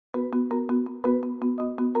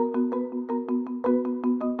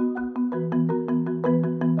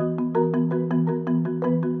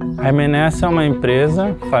A M&S é uma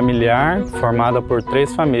empresa familiar formada por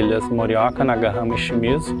 3 famílias, Morioka, Nagahama e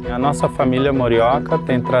Shimizu. A nossa família Morioka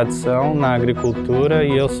tem tradição na agricultura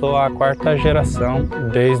e eu sou a 4ª geração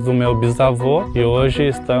desde o meu bisavô, e hoje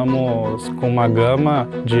estamos com uma gama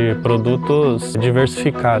de produtos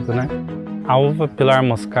diversificados, né? A uva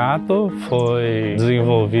Pilarmoscato foi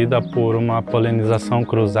desenvolvida por uma polinização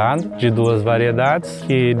cruzada de 2 variedades,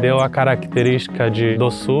 que deu a característica de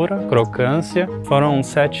doçura, crocância. Foram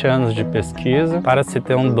 7 anos de pesquisa para se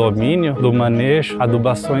ter um domínio do manejo,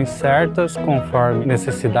 adubações certas conforme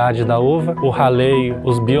necessidade da uva, o raleio,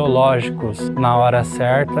 os biológicos na hora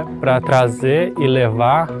certa para trazer e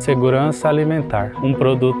levar segurança alimentar, um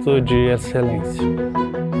produto de excelência.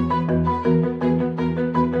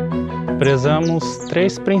 Prezamos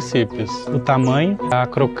 3 princípios: o tamanho, a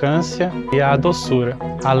crocância e a doçura,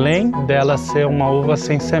 além dela ser uma uva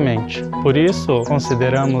sem semente. Por isso,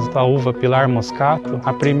 consideramos a uva Pilarmoscato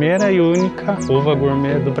a primeira e única uva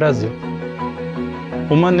gourmet do Brasil.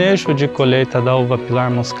 O manejo de colheita da uva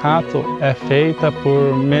Pilarmoscato é feita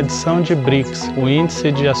por medição de Brix, o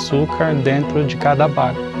índice de açúcar dentro de cada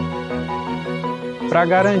baga. Para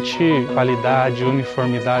garantir qualidade e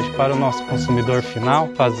uniformidade para o nosso consumidor final,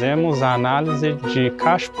 fazemos a análise de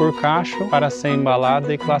cacho por cacho para ser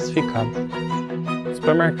embalada e classificada. O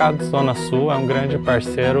supermercado Zona Sul é um grande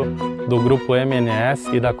parceiro do grupo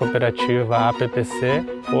M&S e da cooperativa APPC,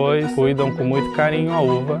 pois cuidam com muito carinho a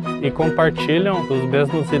uva e compartilham os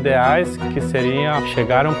mesmos ideais, que seria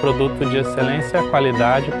chegar a um produto de excelência e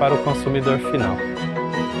qualidade para o consumidor final.